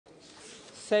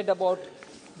said about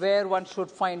where one should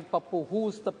find Pappu,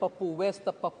 who's the Pappu, where's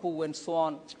the Pappu, and so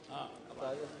on.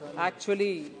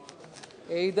 Actually,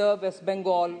 either West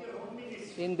Bengal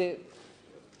in the...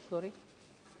 Sorry?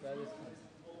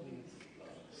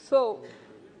 So,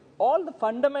 all the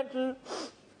fundamental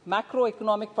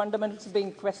macroeconomic fundamentals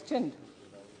being questioned.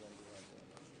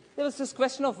 There was this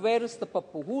question of where is the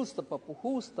Pappu, who's the Pappu,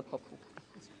 who's the Pappu.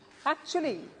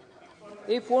 Actually,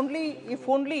 if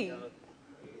only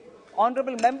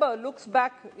honourable member looks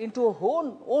back into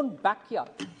her own backyard,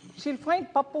 she'll find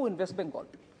Pappu in West Bengal.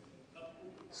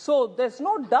 So there's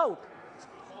no doubt,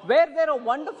 where there are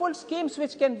wonderful schemes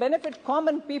which can benefit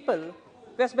common people,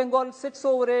 West Bengal sits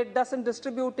over it, doesn't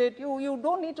distribute it. You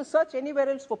don't need to search anywhere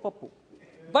else for Pappu.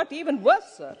 But even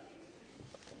worse, sir,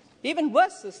 even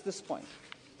worse is this point.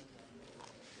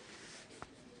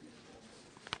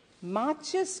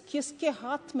 Matches kiske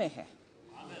haath mein hai?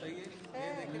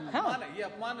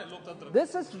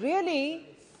 This is really,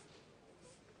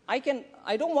 I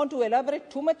don't want to elaborate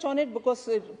too much on it because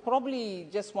it probably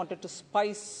just wanted to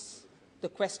spice the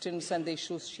questions and the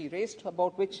issues she raised,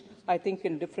 about which I think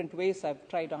in different ways I've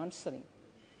tried answering.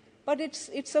 But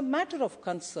it's a matter of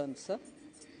concern, sir,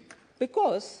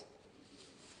 because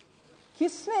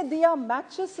kisne diya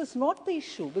matches is not the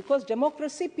issue, because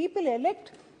democracy, people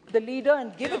elect the leader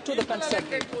and give it to the concerned.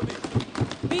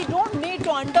 We don't need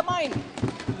to undermine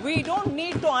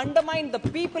the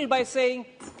people by saying,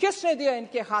 kisne diya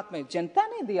inke haath mein? Janta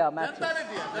ne diya matches.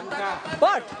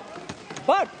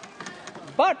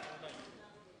 But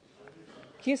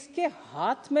किसके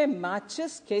हाथ में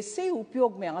matches कैसे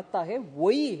उपयोग में आता है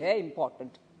वही है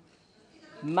इंपॉर्टेंट.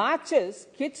 मैचेस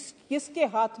किसके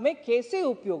हाथ में कैसे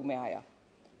उपयोग में आया.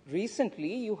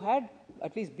 Recently you had,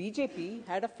 at least BJP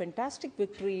had a fantastic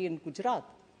victory in Gujarat.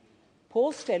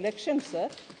 Post election, sir,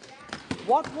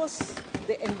 what was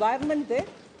the environment there?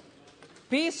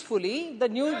 Peacefully the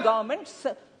new government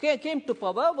came to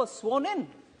power, was sworn in.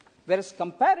 Whereas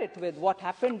compare it with what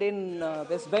happened in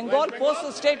West Bengal post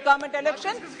the state government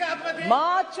election,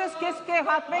 marches किसके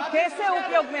हाथ में कैसे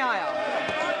उपयोग में आया?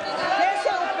 कैसे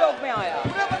उपयोग में आया?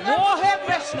 वो है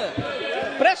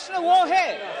प्रश्न वो है.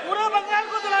 पूरा बंगाल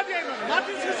को दिला दिया इन्होंने.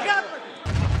 मार्चिस किसके हाथ में?